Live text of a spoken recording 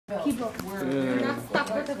Keep going. We're not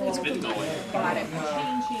stuck with the It's been going. Got it.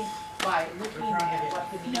 Changing by looking at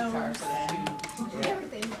what the needs are for the students.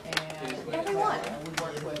 Everything. And Everyone. we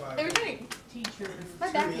work with Everything. teachers.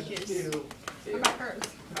 My back itches. What about hers?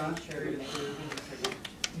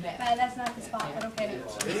 That's not the spot, but okay.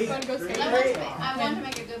 You want to go straight? I want to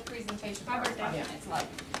make a good presentation. My birthday. And it's like,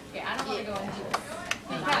 yeah, I don't want to go into it.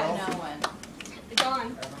 And I Yeah. know when, It's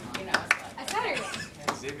on. you know, it's I said it.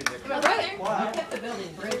 like. My brother. You kept the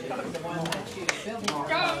building bridges, the one that you building. Go.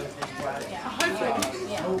 Yeah. Yeah.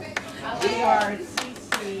 I We like- are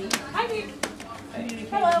CC, Hi, Nick. communicating,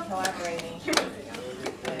 Hello. collaborating.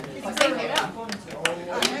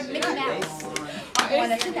 Mickey Mouse.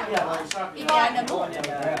 Want to sit down? You want to move? Up to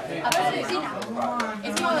sit down.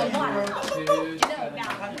 It's more than one. You know, now.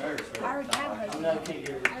 I already have a husband. I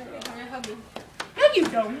already have a hubby. No, you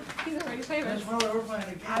don't. He's already famous. I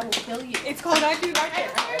will kill you. It's called I Do Like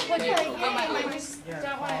It. What's your name? I just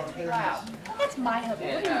don't want it to be loud. That's my hubby.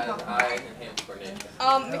 What are you talking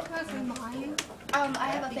about? Mickey Mouse is mine. I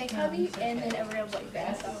have a fake hubby and then a real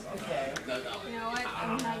boyfriend. So. Okay. You know what?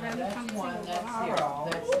 I'm not gonna become One, single. that's zero,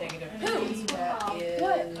 that's negative Who? 3, that is.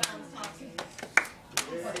 What?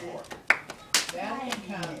 That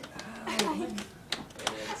income.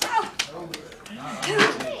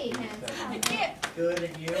 Hey, I can't Good,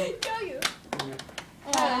 and you? tell you.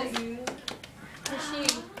 She likes me.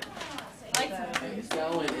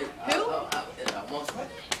 Who?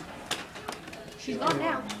 She's gone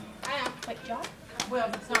now. I know. Wait, John? Well,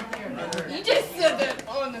 if it's not there, then You just said that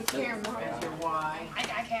on the camera. that's your Y,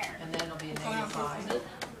 I care. and then it'll be a negative 5.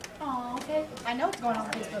 Oh, okay. I know what's going on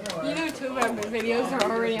with Facebook. You know 2 of our videos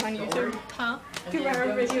are already on YouTube. Huh? 2 of our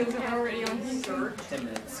videos are already on YouTube. 10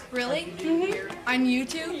 minutes. Really? Mm-hmm. On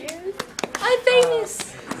YouTube? Yes. I'm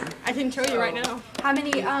famous. I can show you right now. How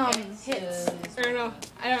many hits? I don't know.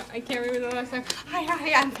 I can't remember the last time.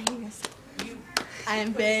 Hi, I'm famous.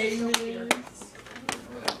 I'm famous.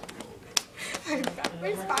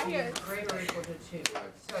 Where's fire? Greater or equal to 2.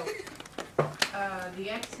 So, the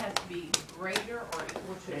x has to be greater or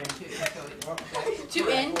equal to 2. So it's To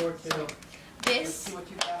end Let's this, see what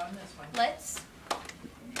you got on this one. let's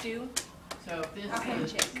do So if this our is,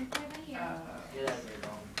 handshake.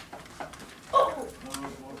 Oh!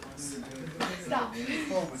 Stop.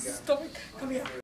 Oh my God. Stop. Come here.